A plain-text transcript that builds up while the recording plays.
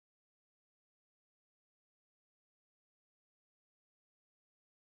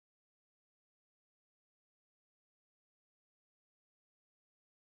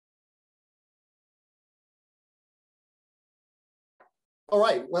All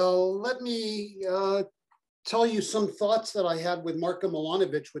right, well, let me tell you some thoughts that I had with Marko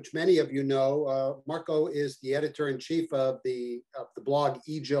Milanovic, which many of you know. Marko is the editor-in-chief of the blog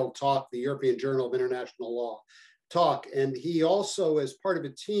EJIL Talk, the European Journal of International Law Talk. And he also is part of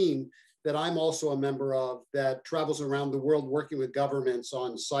a team that I'm also a member of that travels around the world working with governments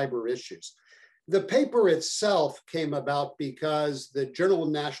on cyber issues. The paper itself came about because the Journal of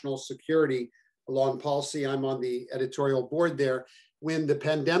National Security, a law and policy, I'm on the editorial board there, when the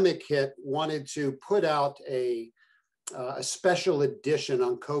pandemic hit, wanted to put out a special edition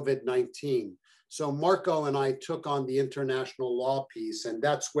on COVID-19. So Marko and I took on the international law piece, and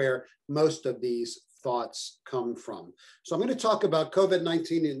that's where most of these thoughts come from. So I'm going to talk about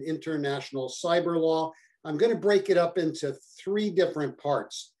COVID-19 and international cyber law. I'm going to break it up into three different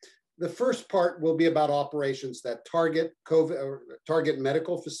parts. The first part will be about operations that target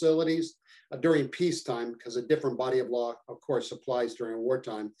medical facilities during peacetime, because a different body of law, of course, applies during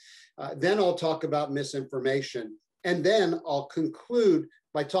wartime. Then I'll talk about misinformation. And then I'll conclude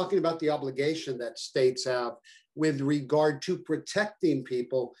by talking about the obligation that states have with regard to protecting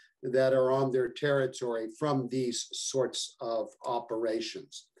people that are on their territory from these sorts of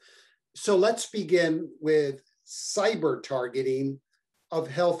operations. So let's begin with cyber targeting of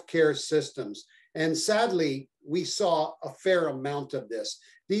healthcare systems. And sadly, we saw a fair amount of this.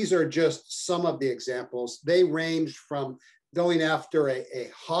 These are just some of the examples. They range from going after a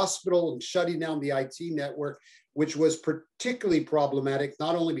hospital and shutting down the IT network, which was particularly problematic,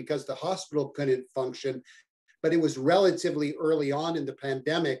 not only because the hospital couldn't function, but it was relatively early on in the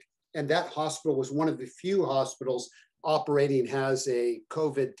pandemic. And that hospital was one of the few hospitals operating as a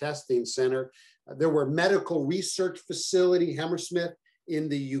COVID testing center. There were medical research facility, Hammersmith, in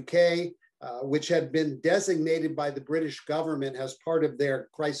the UK, which had been designated by the British government as part of their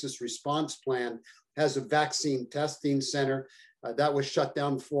crisis response plan as a vaccine testing center. That was shut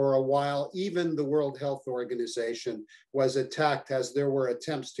down for a while. Even the World Health Organization was attacked as there were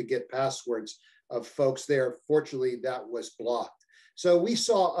attempts to get passwords of folks there. Fortunately, that was blocked. So we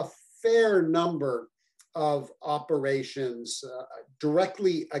saw a fair number of operations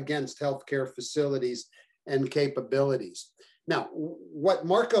directly against healthcare facilities and capabilities. Now, what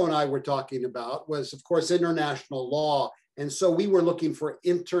Marko and I were talking about was, of course, international law. And so we were looking for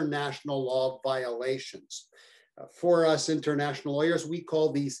international law violations. For us international lawyers, we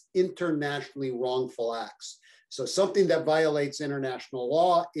call these internationally wrongful acts. So something that violates international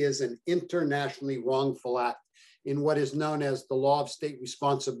law is an internationally wrongful act in what is known as the law of state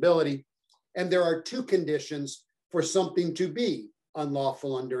responsibility. And there are two conditions for something to be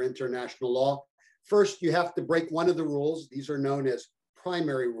unlawful under international law. First, you have to break one of the rules. These are known as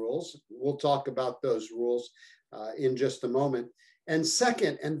primary rules. We'll talk about those rules in just a moment. And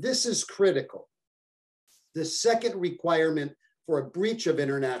second, and this is critical, the second requirement for a breach of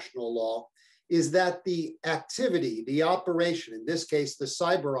international law is that the activity, the operation, in this case, the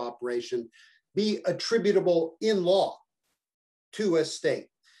cyber operation, be attributable in law to a state.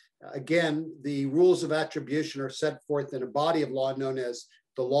 Again, the rules of attribution are set forth in a body of law known as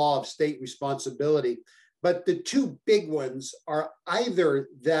the law of state responsibility. But the two big ones are either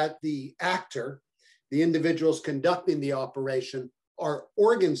that the actor, the individuals conducting the operation, are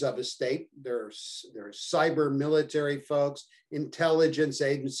organs of a state. There's cyber military folks, intelligence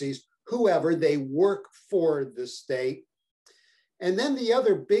agencies, whoever, they work for the state. And then the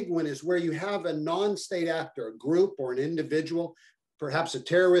other big one is where you have a non-state actor, a group or an individual, perhaps a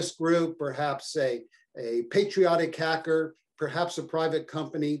terrorist group, perhaps a patriotic hacker, perhaps a private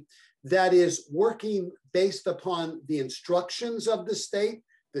company that is working based upon the instructions of the state.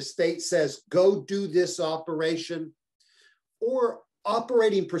 The state says, go do this operation, or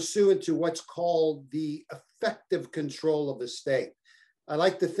operating pursuant to what's called the effective control of the state. I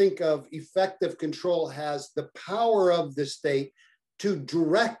like to think of effective control as the power of the state to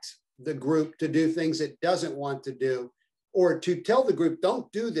direct the group to do things it doesn't want to do, or to tell the group,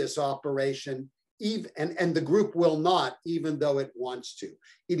 don't do this operation, and the group will not, even though it wants to.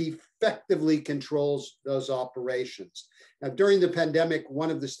 It effectively controls those operations. Now, during the pandemic,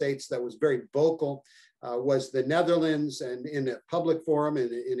 one of the states that was very vocal was the Netherlands, and in a public forum,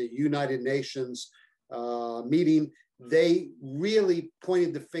 in a United Nations meeting, they really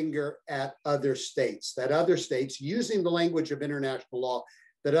pointed the finger at other states, that other states, using the language of international law,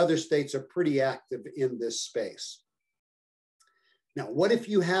 that other states are pretty active in this space. Now, what if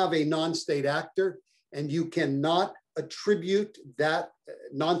you have a non-state actor and you cannot attribute that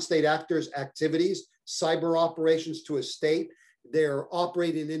non-state actor's activities, cyber operations, to a state? They're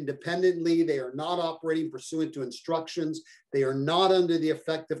operating independently. They are not operating pursuant to instructions. They are not under the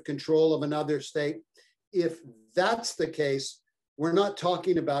effective control of another state. If that's the case, we're not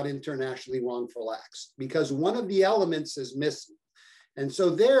talking about internationally wrongful acts because one of the elements is missing. And so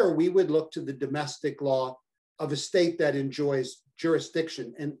there we would look to the domestic law of a state that enjoys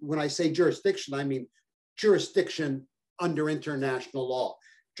jurisdiction. And when I say jurisdiction, I mean jurisdiction under international law,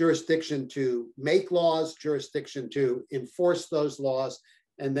 jurisdiction to make laws, jurisdiction to enforce those laws,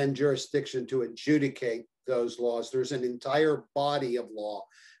 and then jurisdiction to adjudicate those laws. There's an entire body of law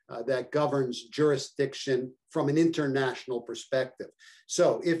that governs jurisdiction from an international perspective.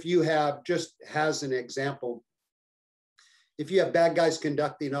 So if you have, just as an example, if you have bad guys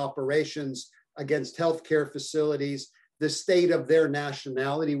conducting operations against healthcare facilities, the state of their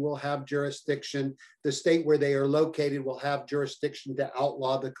nationality will have jurisdiction. The state where they are located will have jurisdiction to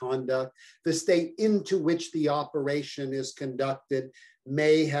outlaw the conduct. The state into which the operation is conducted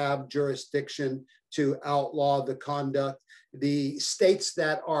may have jurisdiction to outlaw the conduct. The states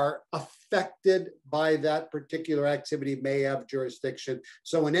that are affected by that particular activity may have jurisdiction.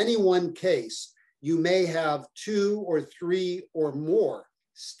 So in any one case, you may have 2 or 3 or more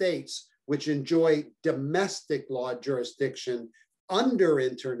states which enjoy domestic law jurisdiction under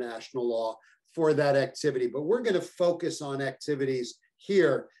international law for that activity. But we're going to focus on activities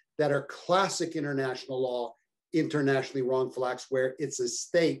here that are classic international law, internationally wrongful acts, where it's a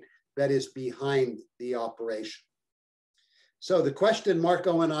state that is behind the operation. So the question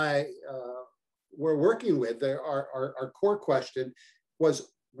Marco and I were working with, our core question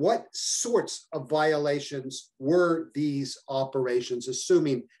was, what sorts of violations were these operations,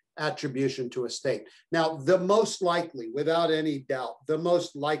 assuming attribution to a state? Now, the most likely, without any doubt, the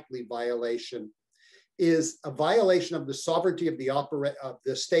most likely violation is a violation of the sovereignty of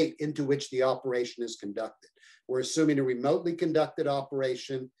the state into which the operation is conducted. We're assuming a remotely conducted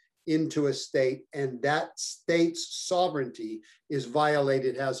operation into a state, and that state's sovereignty is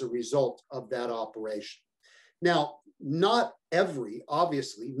violated as a result of that operation. Now,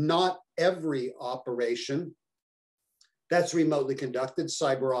 obviously, not every operation that's remotely conducted,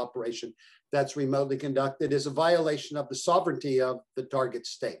 cyber operation that's remotely conducted, is a violation of the sovereignty of the target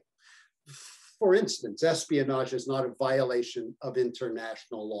state. For instance, espionage is not a violation of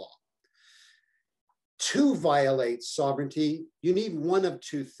international law. To violate sovereignty, you need one of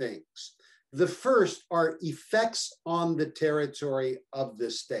 2 things. The first are effects on the territory of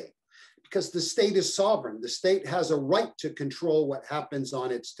the state, because the state is sovereign. The state has a right to control what happens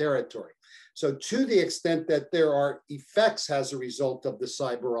on its territory. So to the extent that there are effects as a result of the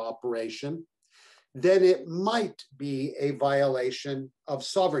cyber operation, then it might be a violation of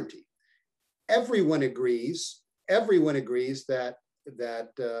sovereignty. Everyone agrees that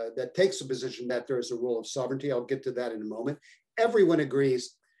takes a position that there is a rule of sovereignty. I'll get to that in a moment. Everyone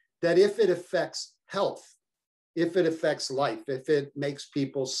agrees that if it affects health, if it affects life, if it makes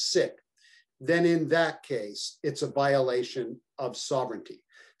people sick, then in that case, it's a violation of sovereignty.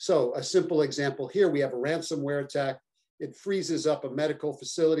 So a simple example here, we have a ransomware attack. It freezes up a medical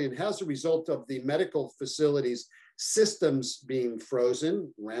facility, and as a result of the medical facility's systems being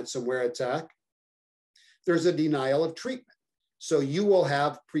frozen, ransomware attack, there's a denial of treatment. So you will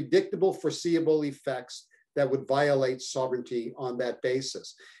have predictable, foreseeable effects that would violate sovereignty on that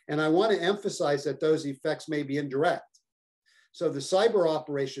basis. And I want to emphasize that those effects may be indirect. So the cyber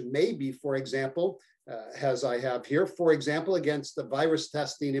operation may be, for example, as I have here, for example, against the virus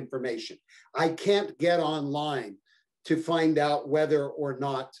testing information. I can't get online to find out whether or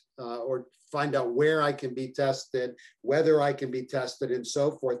not, or find out where I can be tested, whether I can be tested, and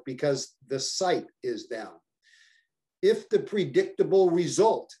so forth, because the site is down. If the predictable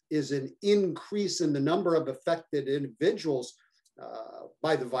result is an increase in the number of affected individuals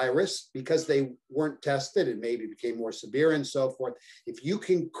by the virus because they weren't tested and maybe became more severe and so forth, if you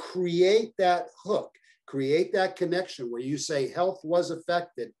can create that hook, create that connection where you say health was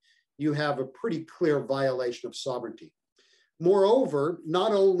affected, you have a pretty clear violation of sovereignty. Moreover,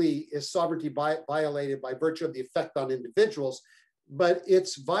 not only is sovereignty violated by virtue of the effect on individuals, but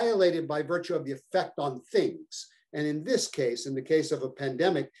it's violated by virtue of the effect on things. And in this case, in the case of a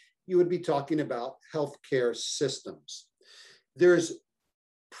pandemic, you would be talking about healthcare systems. There's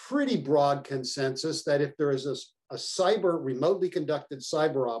pretty broad consensus that if there is a remotely conducted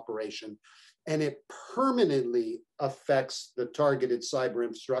cyber operation, and it permanently affects the targeted cyber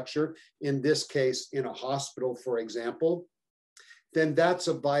infrastructure, in this case, in a hospital, for example, then that's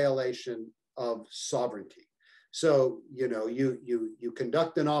a violation of sovereignty. So, you know, you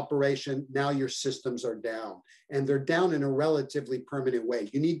conduct an operation, now your systems are down, and they're down in a relatively permanent way.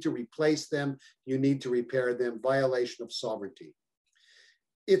 You need to replace them, you need to repair them, violation of sovereignty.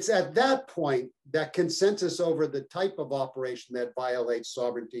 It's at that point that consensus over the type of operation that violates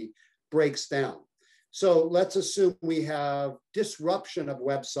sovereignty breaks down. So let's assume we have disruption of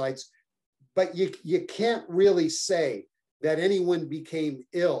websites, but you can't really say that anyone became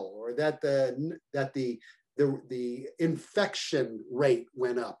ill or that the infection rate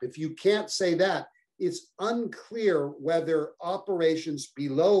went up. If you can't say that, it's unclear whether operations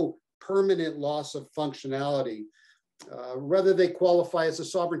below permanent loss of functionality, whether they qualify as a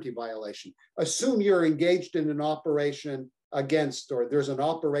sovereignty violation. Assume you're engaged in an operation against, or there's an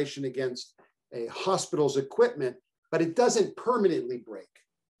operation against a hospital's equipment, but it doesn't permanently break.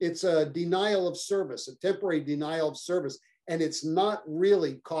 It's a denial of service, a temporary denial of service, and it's not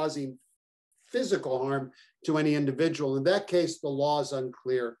really causing physical harm to any individual. In that case, the law is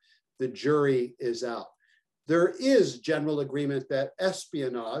unclear. The jury is out. There is general agreement that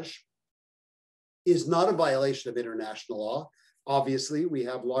espionage is not a violation of international law. Obviously, we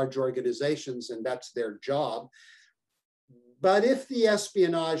have large organizations and that's their job. But if the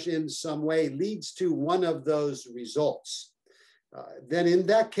espionage in some way leads to one of those results, then in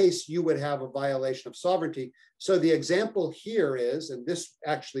that case, you would have a violation of sovereignty. So the example here is, and this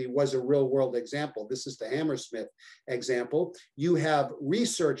actually was a real world example, this is the Hammersmith example. You have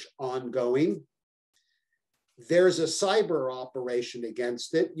research ongoing. There's a cyber operation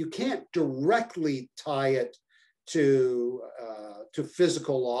against it. You can't directly tie it to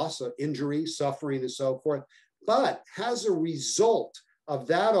physical loss, or injury, suffering, and so forth, but as a result of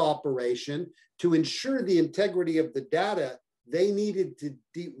that operation, to ensure the integrity of the data, they needed to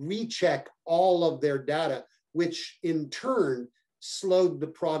recheck all of their data, which in turn slowed the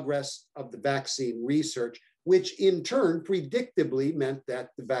progress of the vaccine research, which in turn predictably meant that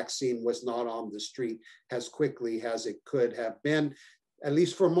the vaccine was not on the street as quickly as it could have been. At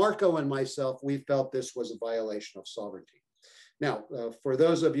least for Marco and myself, we felt this was a violation of sovereignty. Now, for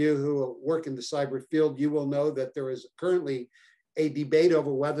those of you who work in the cyber field, you will know that there is currently a debate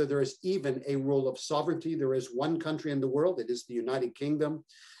over whether there is even a rule of sovereignty. There is one country in the world, it is the United Kingdom,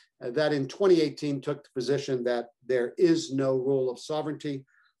 that in 2018 took the position that there is no rule of sovereignty.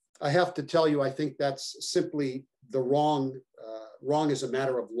 I have to tell you, I think that's simply the wrong as a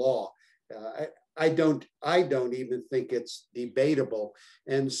matter of law. I don't even think it's debatable.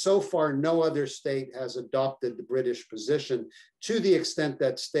 And so far, no other state has adopted the British position. To the extent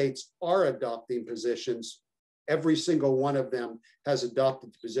that states are adopting positions, every single one of them has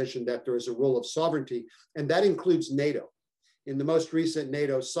adopted the position that there is a rule of sovereignty, and that includes NATO. In the most recent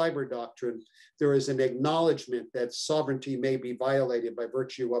NATO cyber doctrine, there is an acknowledgement that sovereignty may be violated by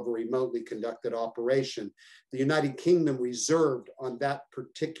virtue of a remotely conducted operation. The United Kingdom reserved on that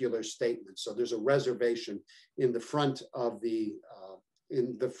particular statement. So there's a reservation in the front of the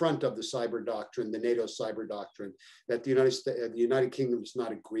cyber doctrine, the NATO cyber doctrine, that the United Kingdom does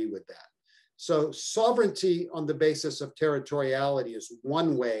not agree with that. So sovereignty on the basis of territoriality is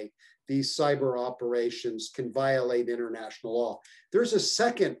one way these cyber operations can violate international law. There's a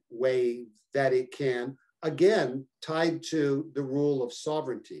second way that it can, again, tied to the rule of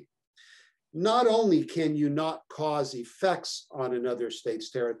sovereignty. Not only can you not cause effects on another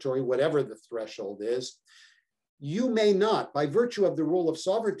state's territory, whatever the threshold is, you may not, by virtue of the rule of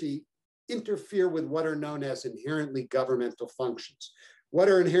sovereignty, interfere with what are known as inherently governmental functions. What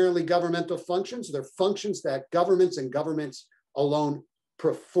are inherently governmental functions? They're functions that governments and governments alone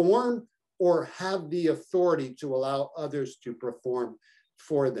perform or have the authority to allow others to perform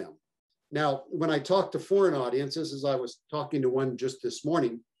for them. Now, when I talk to foreign audiences, as I was talking to one just this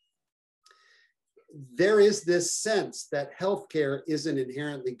morning, there is this sense that healthcare is an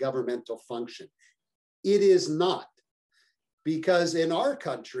inherently governmental function. It is not, because in our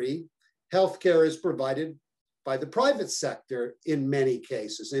country, healthcare is provided by the private sector in many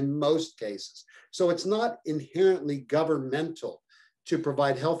cases, in most cases. So it's not inherently governmental to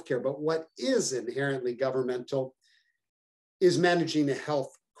provide healthcare, but what is inherently governmental is managing a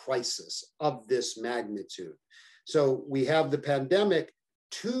health crisis of this magnitude. So we have the pandemic.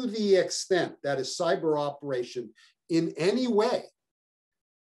 To the extent that a cyber operation in any way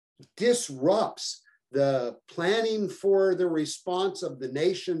disrupts the planning for the response of the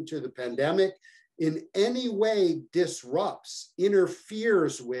nation to the pandemic, in any way disrupts,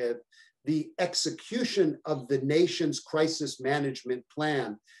 interferes with the execution of the nation's crisis management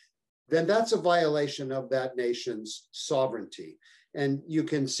plan, then that's a violation of that nation's sovereignty. And you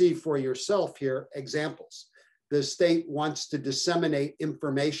can see for yourself here examples. The state wants to disseminate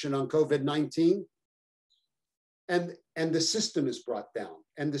information on COVID-19, and the system is brought down,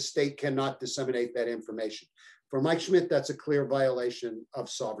 and the state cannot disseminate that information. For Mike Schmitt, that's a clear violation of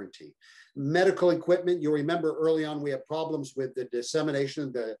sovereignty. Medical equipment, you remember early on we had problems with the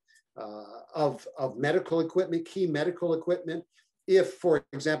dissemination of medical equipment, key medical equipment. If, for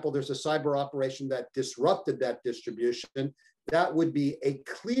example, there's a cyber operation that disrupted that distribution, that would be a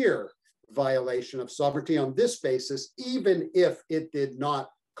clear violation of sovereignty on this basis, even if it did not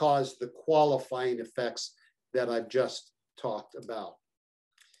cause the qualifying effects that I've just talked about.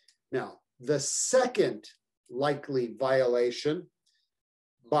 Now, the second likely violation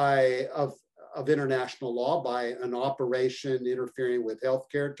of international law by an operation interfering with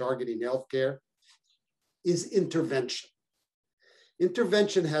healthcare, targeting healthcare, is intervention.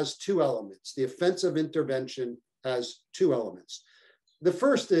 Intervention has two elements. The offense of intervention has two elements. The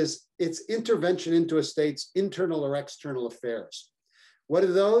first is it's intervention into a state's internal or external affairs. What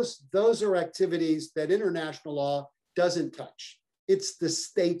are those? Those are activities that international law doesn't touch. It's the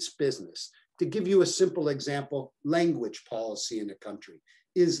state's business. To give you a simple example, language policy in a country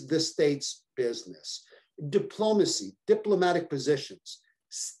is the state's business. Diplomacy, diplomatic positions,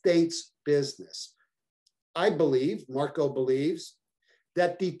 state's business. I believe, Marco believes,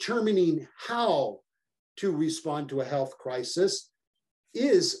 that determining how to respond to a health crisis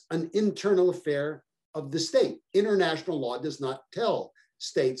is an internal affair of the state. International law does not tell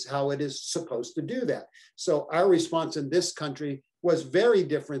states how it is supposed to do that. So our response in this country was very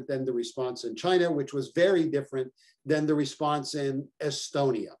different than the response in China, which was very different than the response in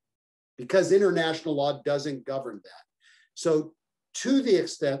Estonia, because international law doesn't govern that. So to the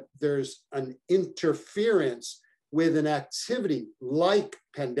extent there's an interference with an activity like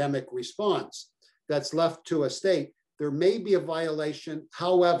pandemic response that's left to a state, there may be a violation.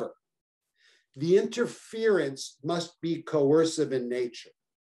 However, the interference must be coercive in nature.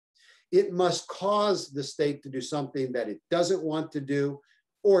 It must cause the state to do something that it doesn't want to do,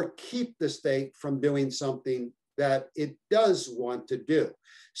 or keep the state from doing something that it does want to do.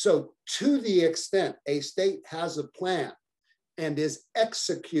 So to the extent a state has a plan and is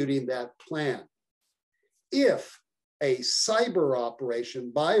executing that plan, if a cyber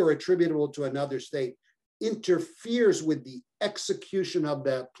operation by or attributable to another state interferes with the execution of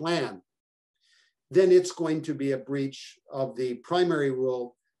that plan, then it's going to be a breach of the primary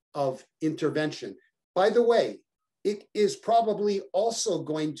rule of intervention. By the way, it is probably also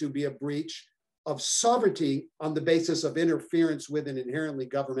going to be a breach of sovereignty on the basis of interference with an inherently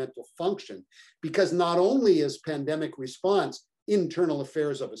governmental function, because not only is pandemic response internal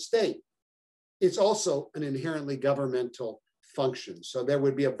affairs of a state, it's also an inherently governmental function. So there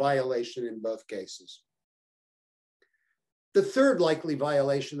would be a violation in both cases. The third likely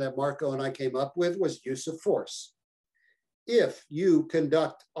violation that Marco and I came up with was use of force. If you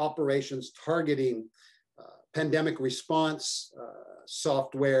conduct operations targeting pandemic response,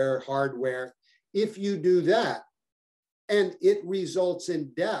 software, hardware, if you do that and it results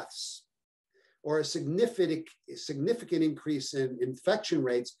in deaths or a significant increase in infection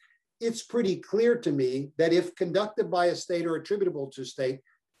rates, it's pretty clear to me that if conducted by a state or attributable to a state,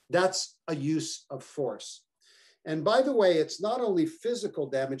 that's a use of force. And by the way, it's not only physical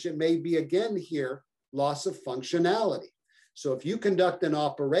damage, it may be, again here, loss of functionality. So if you conduct an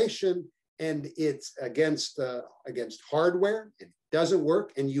operation and it's against hardware, it doesn't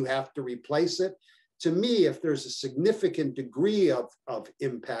work and you have to replace it, to me, if there's a significant degree of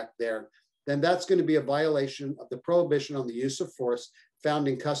impact there, then that's going to be a violation of the prohibition on the use of force found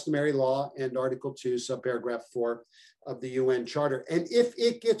in customary law and Article 2, subparagraph 4 of the UN Charter. And if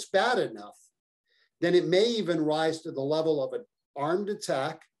it gets bad enough, then it may even rise to the level of an armed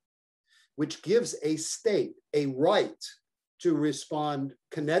attack, which gives a state a right to respond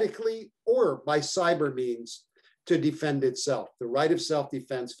kinetically or by cyber means to defend itself. The right of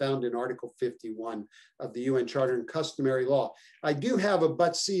self-defense found in Article 51 of the UN Charter and customary law. I do have a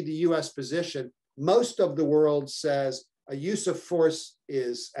but see the US position. Most of the world says a use of force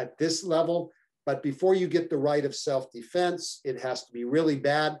is at this level, but before you get the right of self-defense, it has to be really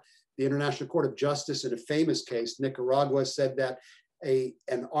bad. The International Court of Justice in a famous case, Nicaragua, said that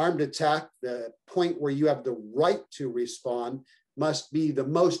an armed attack, the point where you have the right to respond, must be the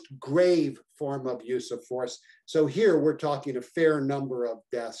most grave form of use of force. So here we're talking a fair number of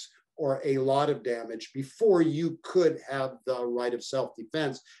deaths or a lot of damage before you could have the right of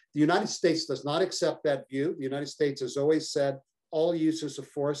self-defense. The United States does not accept that view. The United States has always said all uses of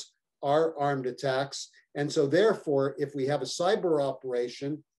force are armed attacks. And so therefore, if we have a cyber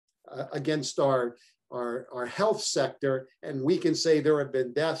operation against our health sector, and we can say there have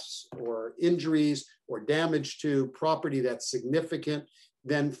been deaths or injuries or damage to property that's significant,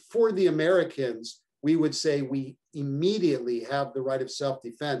 then for the Americans, we would say we immediately have the right of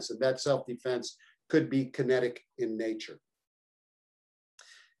self-defense, and that self-defense could be kinetic in nature.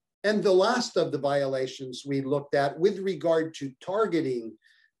 And the last of the violations we looked at with regard to targeting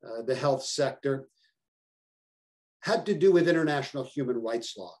the health sector had to do with international human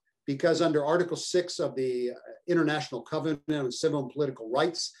rights law, because under Article 6 of the International Covenant on Civil and Political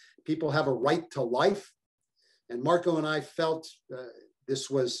Rights, people have a right to life. And Marco and I felt, this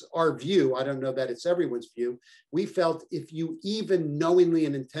was our view, I don't know that it's everyone's view, we felt if you even knowingly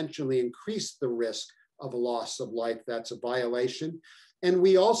and intentionally increase the risk of a loss of life, that's a violation. And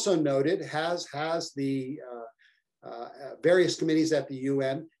we also noted, has the various committees at the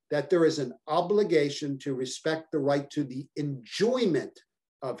UN, that there is an obligation to respect the right to the enjoyment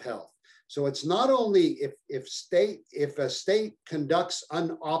of health. So it's not only if a state conducts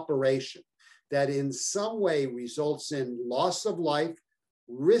an operation that in some way results in loss of life,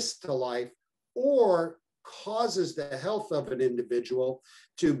 risk to life, or causes the health of an individual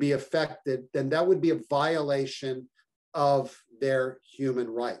to be affected, then that would be a violation of their human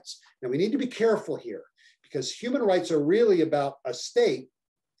rights. Now, we need to be careful here, because human rights are really about a state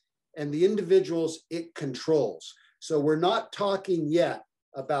and the individuals it controls. So we're not talking yet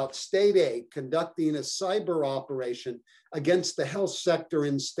about state A conducting a cyber operation against the health sector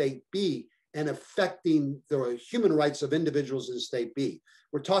in state B and affecting the human rights of individuals in state B.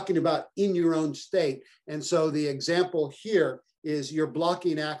 We're talking about in your own state. And so the example here is you're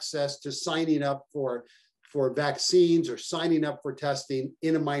blocking access to signing up for vaccines or signing up for testing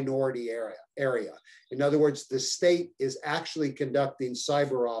in a minority area. In other words, the state is actually conducting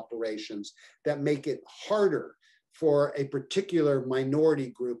cyber operations that make it harder for a particular minority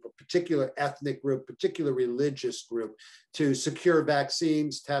group, a particular ethnic group, particular religious group to secure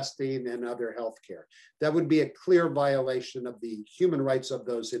vaccines, testing, and other healthcare. That would be a clear violation of the human rights of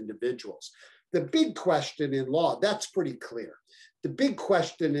those individuals. The big question in law, that's pretty clear. The big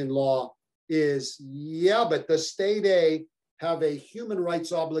question in law is, yeah, but does state A have a human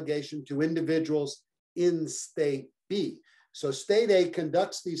rights obligation to individuals in state B? So state A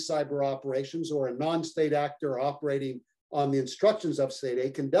conducts these cyber operations, or a non-state actor operating on the instructions of state A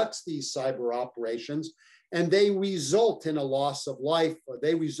conducts these cyber operations, and they result in a loss of life, or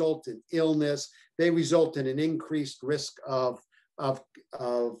they result in illness, they result in an increased risk of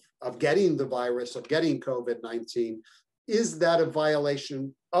getting the virus, of getting COVID-19. Is that a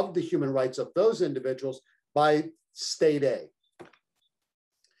violation of the human rights of those individuals by state A?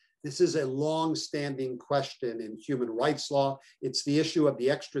 This is a long-standing question in human rights law. It's the issue of the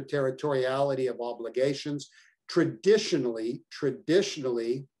extraterritoriality of obligations. Traditionally,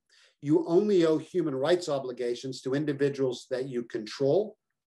 you only owe human rights obligations to individuals that you control,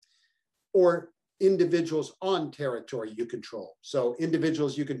 or individuals on territory you control. So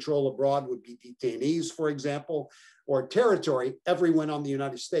individuals you control abroad would be detainees, for example, or territory, everyone on the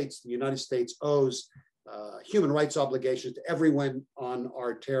United States. The United States owes human rights obligations to everyone on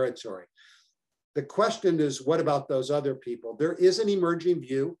our territory. The question is, what about those other people? There is an emerging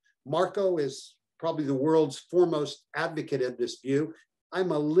view. Marco is probably the world's foremost advocate of this view.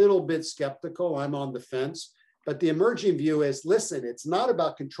 I'm a little bit skeptical, I'm on the fence, but the emerging view is, listen, it's not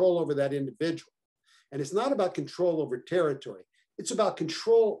about control over that individual, and it's not about control over territory. It's about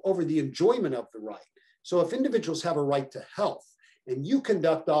control over the enjoyment of the right. So if individuals have a right to health, and you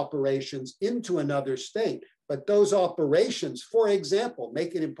conduct operations into another state, but those operations, for example,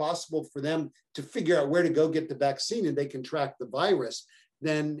 make it impossible for them to figure out where to go get the vaccine and they contract the virus,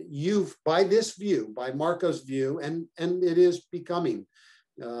 then you've, by this view, by Marco's view, and it is becoming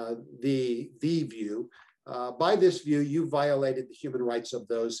the view, by this view, you violated the human rights of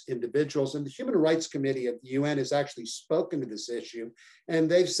those individuals. And the Human Rights Committee of the UN has actually spoken to this issue, and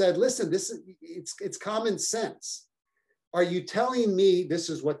they've said, listen, it's common sense. Are you telling me, this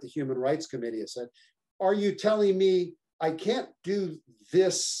is what the Human Rights Committee has said, are you telling me I can't do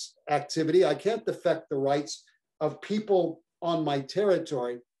this activity, I can't affect the rights of people on my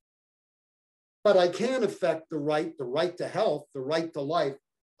territory, but I can affect the right to health, the right to life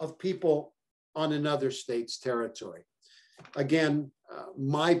of people on another state's territory? Again,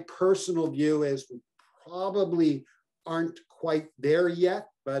 my personal view is we probably aren't quite there yet,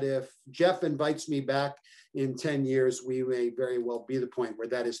 but if Jeff invites me back in 10 years, we may very well be the point where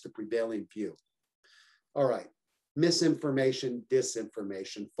that is the prevailing view. All right, misinformation,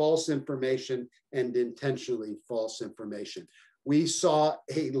 disinformation, false information, and intentionally false information. We saw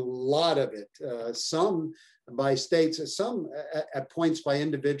a lot of it, some by states, some at points by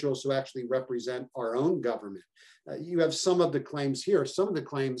individuals who actually represent our own government. You have some of the claims here. Some of the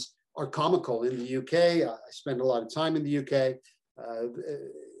claims are comical. In the UK, I spend a lot of time in the UK.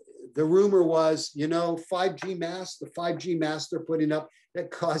 The rumor was, you know, 5G masks, the 5G masks they're putting up,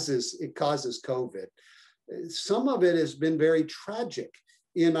 it causes COVID. Some of it has been very tragic.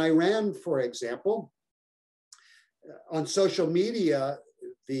 In Iran, for example, on social media,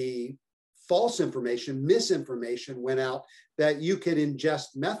 the false information, misinformation went out that you could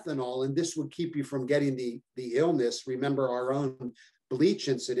ingest methanol and this would keep you from getting the illness. Remember our own bleach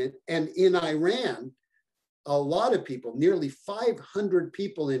incident. And in Iran, a lot of people, nearly 500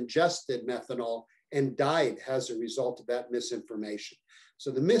 people ingested methanol and died as a result of that misinformation.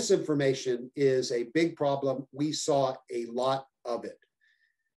 So the misinformation is a big problem. We saw a lot of it.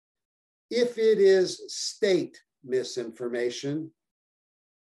 If it is state misinformation,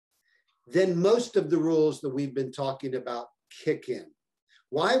 then most of the rules that we've been talking about kick in.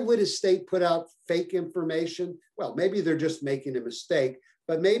 Why would a state put out fake information? Well, maybe they're just making a mistake,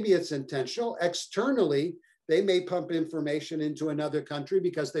 but maybe it's intentional. Externally, they may pump information into another country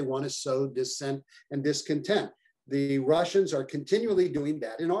because they want to sow dissent and discontent. The Russians are continually doing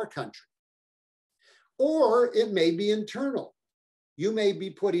that in our country. Or it may be internal. You may be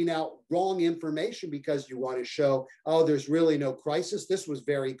putting out wrong information because you want to show, oh, there's really no crisis. This was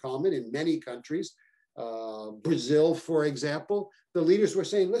very common in many countries. Brazil, for example, the leaders were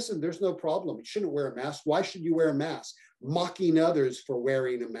saying, listen, there's no problem. You shouldn't wear a mask. Why should you wear a mask? Mocking others for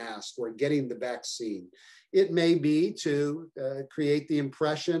wearing a mask or getting the vaccine. It may be to create the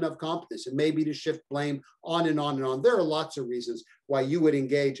impression of competence. It may be to shift blame on and on and on. There are lots of reasons why you would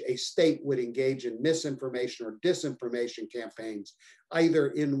engage, a state would engage in misinformation or disinformation campaigns, either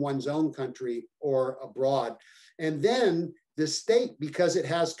in one's own country or abroad. And then the state, because it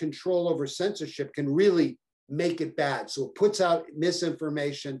has control over censorship, can really make it bad. So it puts out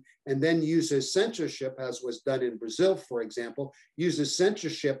misinformation and then uses censorship, as was done in Brazil, for example, uses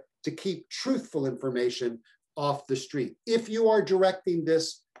censorship to keep truthful information off the street. If you are directing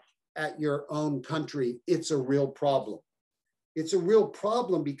this at your own country, it's a real problem. It's a real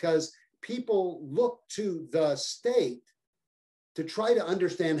problem because people look to the state to try to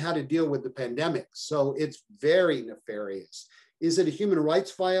understand how to deal with the pandemic. So it's very nefarious. Is it a human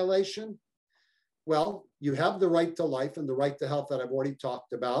rights violation? Well, you have the right to life and the right to health that I've already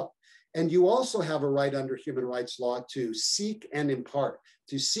talked about. And you also have a right under human rights law to seek and impart,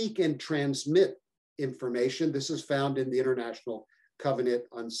 to seek and transmit information. This is found in the International Covenant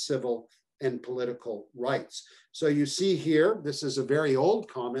on Civil and Political Rights. So you see here, this is a very old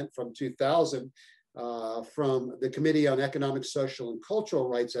comment from 2000 from the Committee on Economic, Social, and Cultural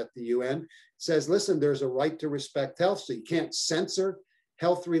Rights at the UN. It says, listen, there's a right to respect health, so you can't censor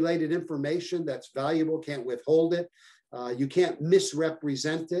health-related information that's valuable, can't withhold it. You can't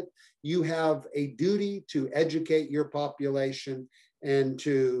misrepresent it. You have a duty to educate your population and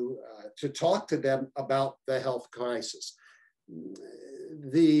to talk to them about the health crisis.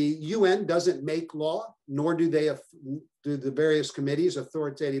 The UN doesn't make law, nor do the various committees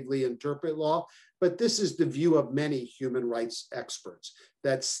authoritatively interpret law, but this is the view of many human rights experts,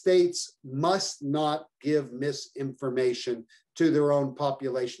 that states must not give misinformation to their own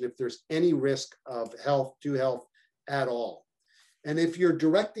population if there's any risk of health at all. And if you're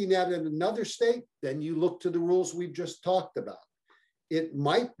directing that in another state, then you look to the rules we've just talked about. It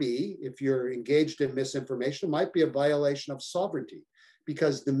might be, if you're engaged in misinformation, it might be a violation of sovereignty,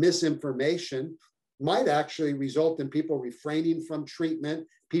 because the misinformation might actually result in people refraining from treatment,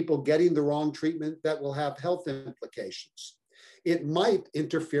 people getting the wrong treatment that will have health implications. It might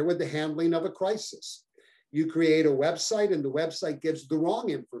interfere with the handling of a crisis. You create a website and the website gives the wrong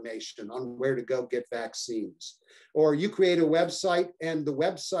information on where to go get vaccines. Or you create a website and the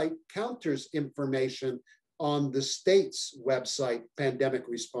website counters information on the state's website, pandemic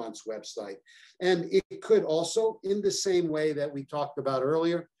response website. And it could also, in the same way that we talked about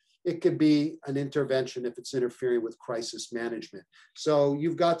earlier, it could be an intervention if it's interfering with crisis management. So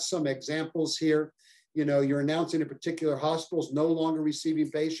you've got some examples here. You know, you're announcing a particular hospital is no longer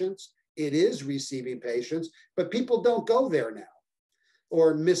receiving patients. It is receiving patients, but people don't go there now.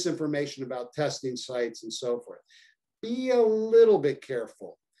 Or misinformation about testing sites and so forth. Be a little bit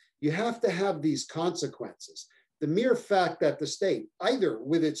careful. You have to have these consequences. The mere fact that the state, either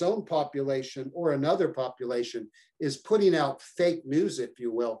with its own population or another population, is putting out fake news, if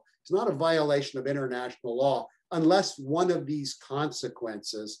you will, is not a violation of international law unless one of these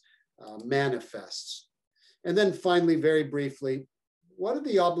consequences manifests. And then finally, very briefly, what are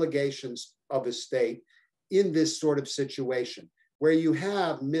the obligations of a state in this sort of situation where you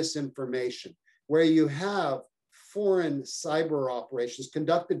have misinformation, where you have foreign cyber operations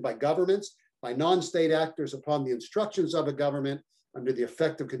conducted by governments, by non-state actors upon the instructions of a government, under the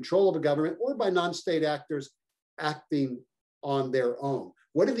effective control of a government, or by non-state actors acting on their own?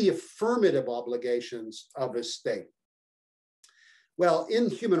 What are the affirmative obligations of a state? Well, in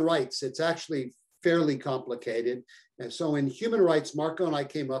human rights, it's actually fairly complicated. And so in human rights, Marco and I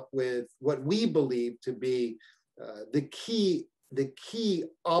came up with what we believe to be the key the key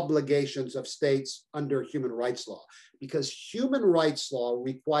obligations of states under human rights law, because human rights law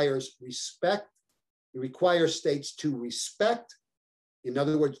requires respect. It requires states to respect, in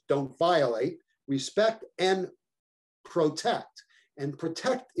other words, don't violate, respect and protect. And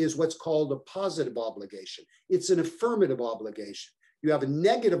protect is what's called a positive obligation. It's an affirmative obligation. You have a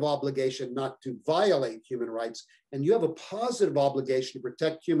negative obligation not to violate human rights, and you have a positive obligation to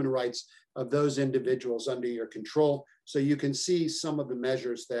protect human rights of those individuals under your control. So you can see some of the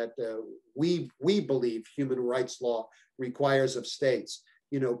measures that we believe human rights law requires of states.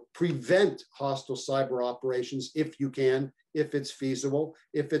 Prevent hostile cyber operations if you can, if it's feasible,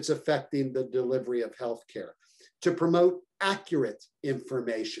 if it's affecting the delivery of healthcare. To promote accurate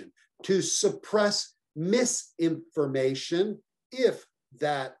information, to suppress misinformation if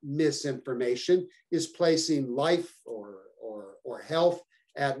that misinformation is placing life or health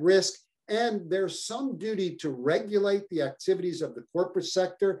at risk. And there's some duty to regulate the activities of the corporate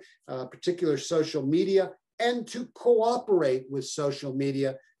sector, particular social media, and to cooperate with social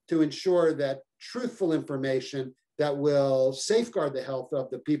media to ensure that truthful information that will safeguard the health of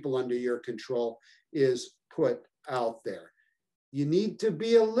the people under your control is put out there. You need to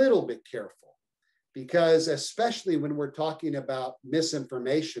be a little bit careful, because especially when we're talking about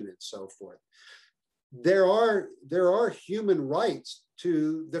misinformation and so forth, there are human rights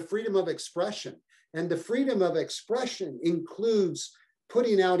to the freedom of expression. And the freedom of expression includes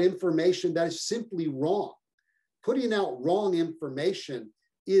putting out information that is simply wrong. Putting out wrong information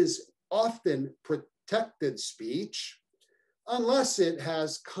is often protected speech, unless it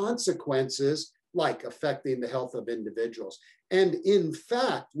has consequences like affecting the health of individuals. And in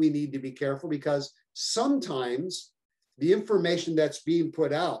fact, we need to be careful, because sometimes the information that's being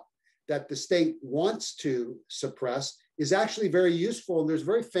put out that the state wants to suppress is actually very useful. And there's a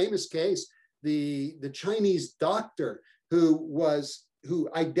very famous case, the Chinese doctor who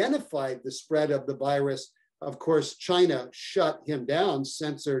identified the spread of the virus. Of course, China shut him down,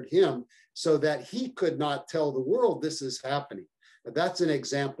 censored him, so that he could not tell the world this is happening. That's an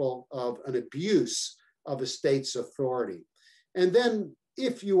example of an abuse of a state's authority. And then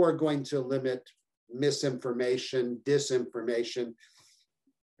if you are going to limit misinformation, disinformation,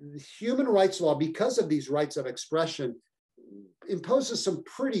 human rights law, because of these rights of expression, imposes some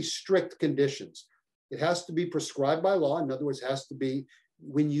pretty strict conditions. It has to be prescribed by law. In other words, it has to be,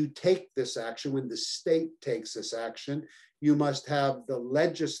 when you take this action, when the state takes this action, you must have the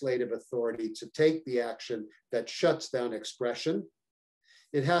legislative authority to take the action that shuts down expression.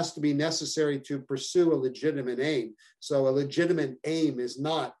 It has to be necessary to pursue a legitimate aim. So a legitimate aim is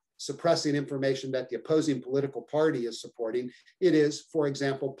not suppressing information that the opposing political party is supporting. It is, for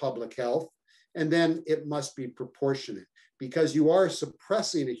example, public health. And then it must be proportionate, because you are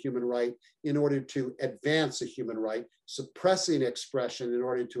suppressing a human right in order to advance a human right, suppressing expression in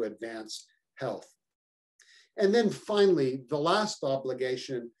order to advance health. And then finally, the last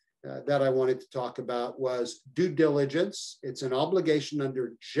obligation that I wanted to talk about was due diligence. It's an obligation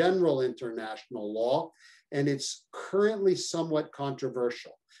under general international law, and it's currently somewhat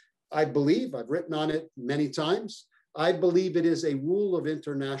controversial. I believe, I've written on it many times, I believe it is a rule of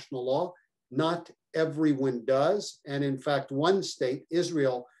international law. Not everyone does. And in fact, one state,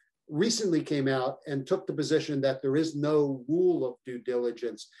 Israel, recently came out and took the position that there is no rule of due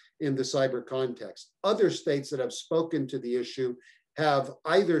diligence in the cyber context. Other states that have spoken to the issue have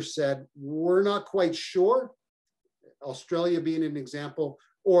either said, we're not quite sure, Australia being an example,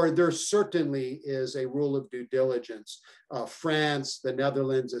 or there certainly is a rule of due diligence. France, the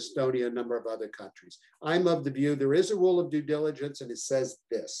Netherlands, Estonia, a number of other countries. I'm of the view there is a rule of due diligence, and it says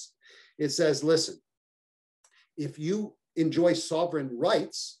this. It says, listen, if you enjoy sovereign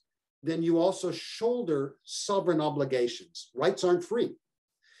rights, then you also shoulder sovereign obligations. Rights aren't free.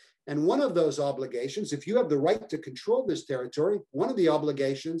 And one of those obligations, if you have the right to control this territory, one of the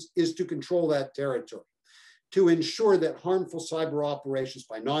obligations is to control that territory, to ensure that harmful cyber operations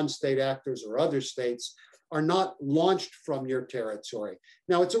by non-state actors or other states are not launched from your territory.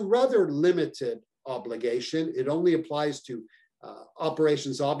 Now, it's a rather limited obligation. It only applies to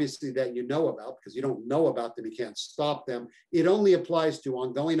operations, obviously, that you know about, because you don't know about them, you can't stop them. It only applies to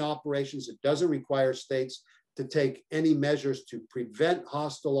ongoing operations. It doesn't require states to take any measures to prevent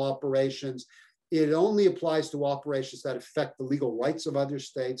hostile operations. It only applies to operations that affect the legal rights of other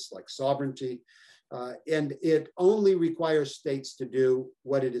states, like sovereignty. And it only requires states to do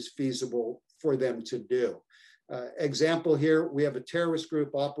what it is feasible for them to do. Example here, we have a terrorist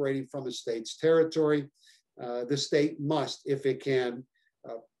group operating from a state's territory. The state must, if it can,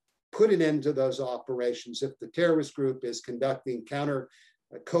 put an end to those operations. If the terrorist group is conducting counter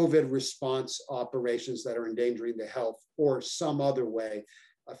COVID response operations that are endangering the health or some other way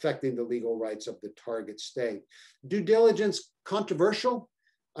affecting the legal rights of the target state. Due diligence, controversial.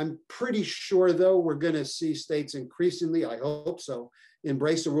 I'm pretty sure, though, we're going to see states increasingly, I hope so,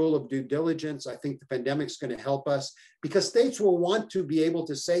 embrace the rule of due diligence. I think the pandemic's going to help us because states will want to be able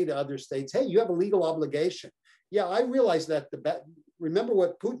to say to other states, hey, you have a legal obligation. Yeah, I realize that. Remember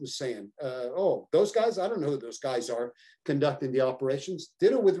what Putin's saying. Oh, those guys, I don't know who those guys are conducting the operations.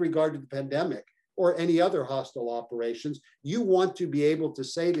 Ditto with regard to the pandemic or any other hostile operations. You want to be able to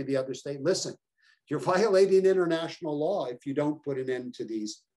say to the other state, listen, you're violating international law if you don't put an end to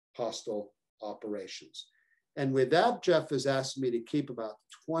these hostile operations. And with that, Jeff has asked me to keep about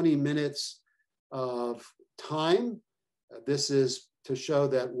 20 minutes of time. This is to show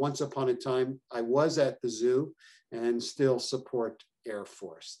that once upon a time, I was at the zoo and still support Air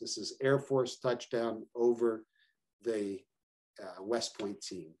Force. This is Air Force touchdown over the West Point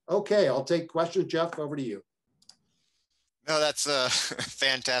team. Okay, I'll take questions. Jeff, over to you. No, that's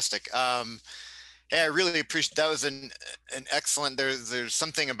fantastic. Yeah, I really appreciate that. Was an excellent. There's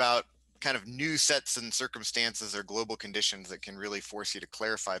something about kind of new sets and circumstances or global conditions that can really force you to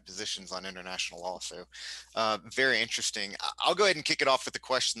clarify positions on international law. So very interesting. I'll go ahead and kick it off with a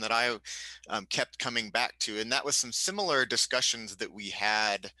question that I kept coming back to, and that was some similar discussions that we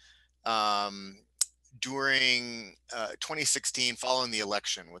had during 2016 following the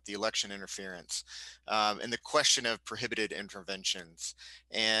election with the election interference and the question of prohibited interventions.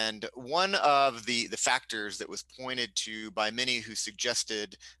 And one of the factors that was pointed to by many who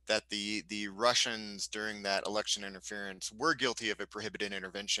suggested that the Russians during that election interference were guilty of a prohibited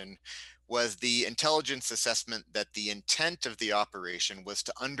intervention was the intelligence assessment that the intent of the operation was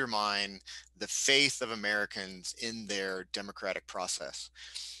to undermine the faith of Americans in their democratic process.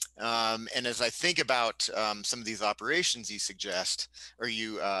 And as I think about some of these operations you suggest, or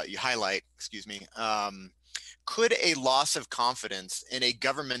you highlight, excuse me, could a loss of confidence in a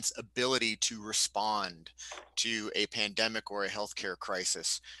government's ability to respond to a pandemic or a healthcare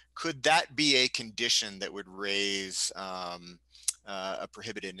crisis, could that be a condition that would raise a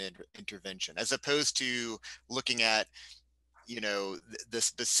prohibited intervention, as opposed to looking at the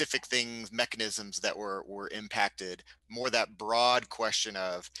specific things, mechanisms that were impacted, more that broad question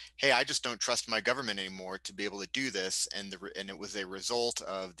of, hey, I just don't trust my government anymore to be able to do this, and it was a result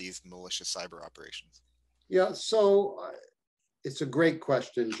of these malicious cyber operations? Yeah, so it's a great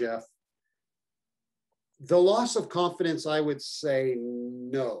question, Jeff. The loss of confidence, I would say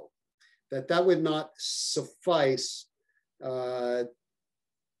no, that would not suffice to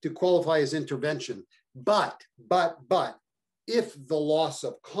qualify as intervention. But if the loss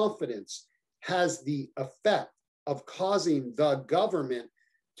of confidence has the effect of causing the government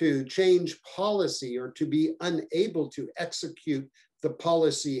to change policy or to be unable to execute the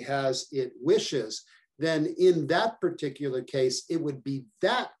policy as it wishes, then in that particular case, it would be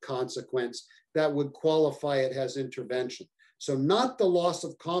that consequence that would qualify it as intervention. So not the loss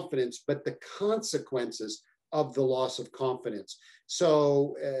of confidence, but the consequences of the loss of confidence.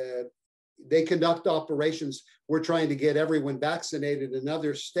 So they conduct operations. We're trying to get everyone vaccinated.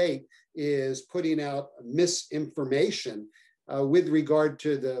 Another state is putting out misinformation with regard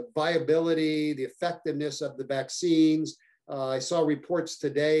to the viability, the effectiveness of the vaccines. I saw reports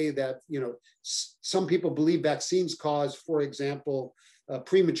today that some people believe vaccines cause, for example,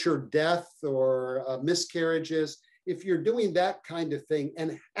 premature death or miscarriages. If you're doing that kind of thing,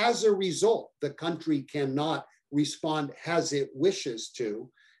 and as a result, the country cannot respond as it wishes to,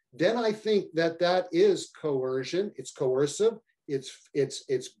 then I think that is coercion. It's coercive.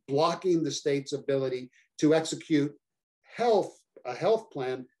 It's blocking the state's ability to execute a health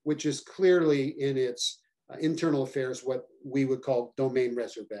plan, which is clearly in its internal affairs, what we would call domain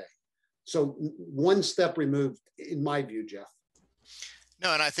reservé. So one step removed, in my view, Jeff.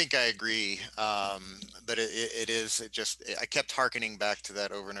 No, and I think I agree. But I kept hearkening back to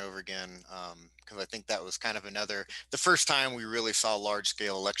that over and over again, because I think that was kind of the first time we really saw large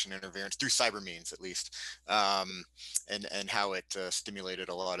scale election interference through cyber means, at least, and how it stimulated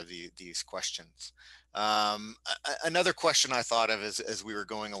a lot of these questions. Another question I thought of as we were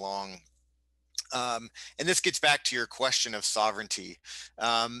going along, and this gets back to your question of sovereignty.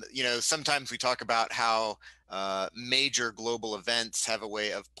 Sometimes we talk about how major global events have a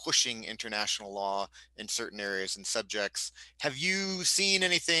way of pushing international law in certain areas and subjects. Have you seen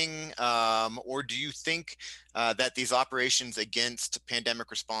anything, or do you think that these operations against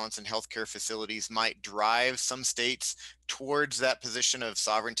pandemic response and healthcare facilities might drive some states towards that position of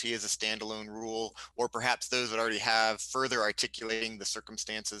sovereignty as a standalone rule, or perhaps those that already have further articulating the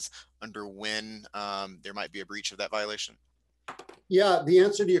circumstances under when there might be a breach of that violation? Yeah, the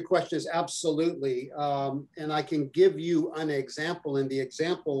answer to your question is absolutely. And I can give you an example, and the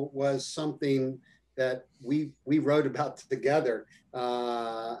example was something that we wrote about together,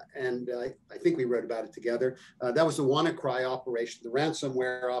 and I think we wrote about it together. That was the WannaCry operation, the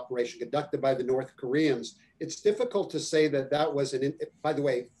ransomware operation conducted by the North Koreans. It's difficult to say that that was by the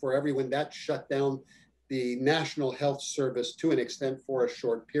way, for everyone, that shut down the National Health Service to an extent for a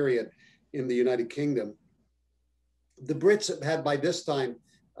short period in the United Kingdom. The Brits had by this time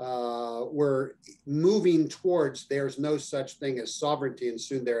were moving towards there's no such thing as sovereignty, and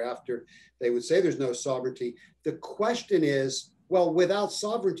soon thereafter they would say there's no sovereignty. The question is, well, without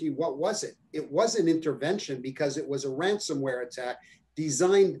sovereignty, what was it? It was an intervention because it was a ransomware attack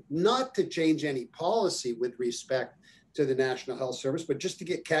designed not to change any policy with respect to the National Health Service, but just to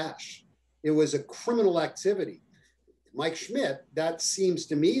get cash. It was a criminal activity. Mike Schmitt, that seems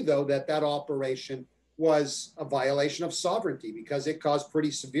to me, though, that operation was a violation of sovereignty because it caused pretty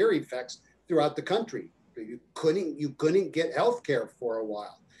severe effects throughout the country. You couldn't get health care for a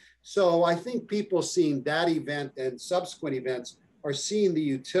while. So I think people seeing that event and subsequent events are seeing the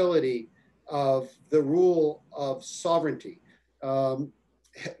utility of the rule of sovereignty.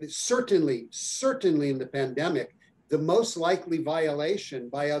 Certainly in the pandemic, the most likely violation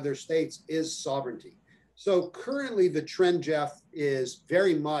by other states is sovereignty. So currently the trend, Jeff, is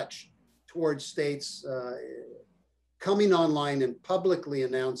very much towards states coming online and publicly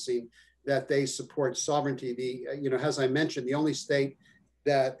announcing that they support sovereignty. As I mentioned, the only state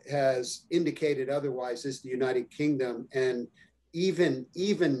that has indicated otherwise is the United Kingdom, and even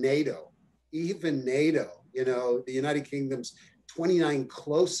NATO, the United Kingdom's 29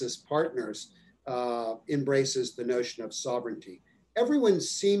 closest partners embraces the notion of sovereignty. Everyone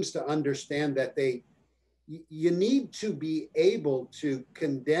seems to understand that you need to be able to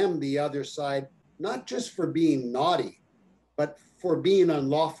condemn the other side, not just for being naughty, but for being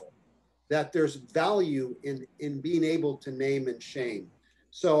unlawful, that there's value in being able to name and shame.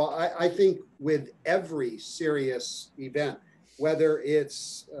 So I think with every serious event, whether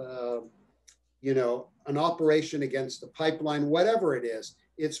it's, an operation against a pipeline, whatever it is,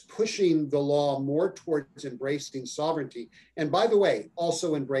 it's pushing the law more towards embracing sovereignty. And by the way,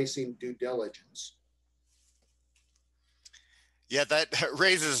 also embracing due diligence. Yeah, that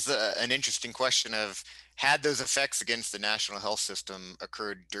raises an interesting question of, had those effects against the national health system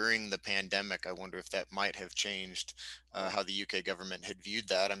occurred during the pandemic, I wonder if that might have changed how the UK government had viewed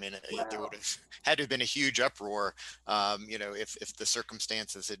that. I mean, wow. There would have had to have been a huge uproar, if the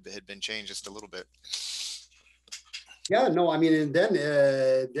circumstances had been changed just a little bit. Yeah, no, I mean, and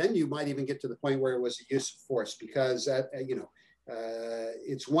then you might even get to the point where it was a use of force, because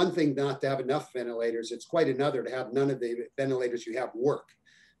it's one thing not to have enough ventilators. It's quite another to have none of the ventilators you have work.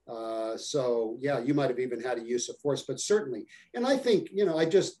 So yeah, you might have even had a use of force, but certainly. And I think,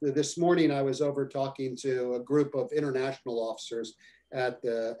 this morning I was over talking to a group of international officers at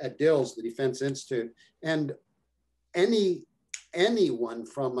DILS, the Defense Institute, and anyone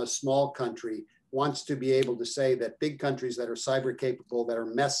from a small country wants to be able to say that big countries that are cyber capable, that are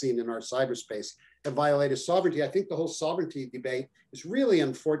messing in our cyberspace, have violated sovereignty. I think the whole sovereignty debate is really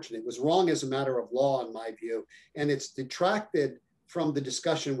unfortunate. It was wrong as a matter of law, in my view, and it's detracted from the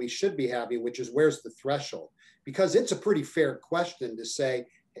discussion we should be having, which is where's the threshold? Because it's a pretty fair question to say,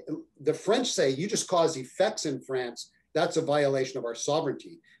 the French say, you just cause effects in France, that's a violation of our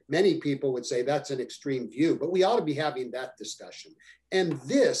sovereignty. Many people would say that's an extreme view, but we ought to be having that discussion. And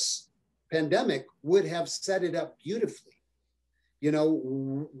this pandemic would have set it up beautifully.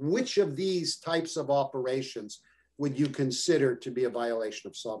 Which of these types of operations would you consider to be a violation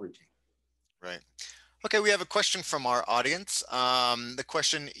of sovereignty? Right. Okay, we have a question from our audience. The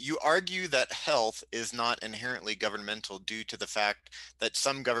question, you argue that health is not inherently governmental due to the fact that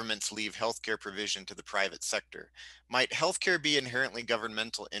some governments leave healthcare provision to the private sector. Might healthcare be inherently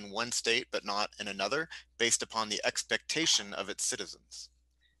governmental in one state but not in another, based upon the expectation of its citizens?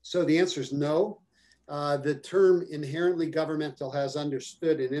 So the answer is no. The term inherently governmental, has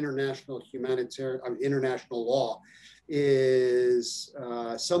understood in international law, is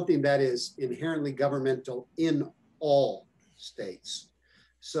something that is inherently governmental in all states.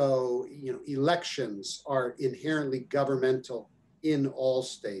 So, elections are inherently governmental in all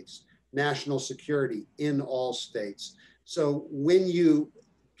states, national security in all states. So when you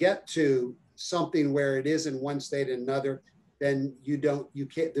get to something where it is in one state and another, then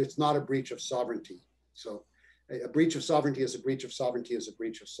there's not a breach of sovereignty. So a breach of sovereignty is a breach of sovereignty is a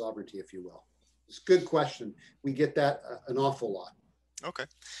breach of sovereignty, if you will. It's a good question. We get that an awful lot. Okay.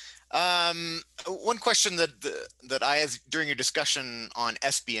 One question that I asked during your discussion on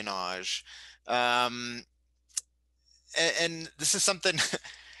espionage, and this is something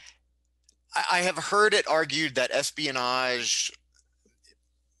I have heard it argued that espionage,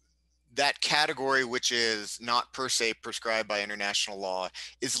 that category, which is not per se prescribed by international law,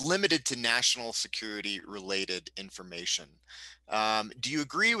 is limited to national security related information. Do you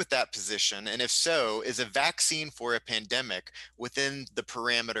agree with that position? And if so, is a vaccine for a pandemic within the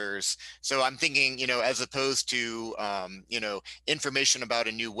parameters? So I'm thinking, as opposed to, information about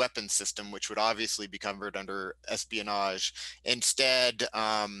a new weapon system, which would obviously be covered under espionage, instead,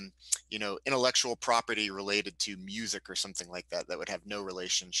 intellectual property related to music or something like that, that would have no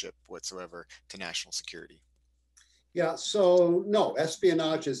relationship whatsoever to national security. Yeah, so no,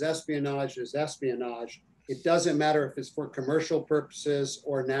 espionage is espionage is espionage. It doesn't matter if it's for commercial purposes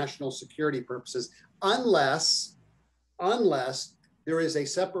or national security purposes, unless there is a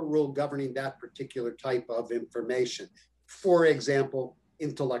separate rule governing that particular type of information. For example,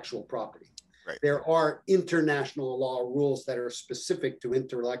 intellectual property. Right. There are international law rules that are specific to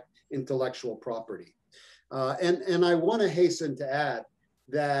intellectual property. And I want to hasten to add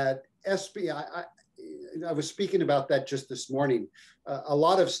that I was speaking about that just this morning. A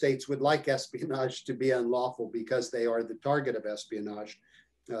lot of states would like espionage to be unlawful because they are the target of espionage.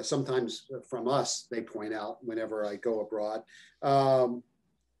 Sometimes from us, they point out whenever I go abroad.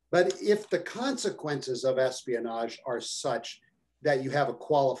 But if the consequences of espionage are such that you have a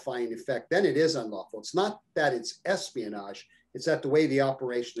qualifying effect, then it is unlawful. It's not that it's espionage, it's that the way the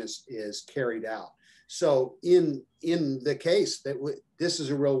operation is carried out. So in the case that this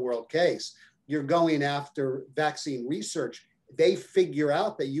is a real world case, you're going after vaccine research. They figure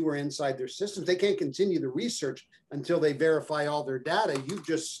out that you were inside their systems. They can't continue the research until they verify all their data. You've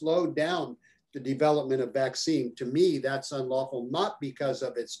just slowed down the development of vaccine. To me, that's unlawful, not because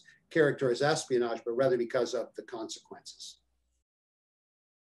of its character as espionage, but rather because of the consequences.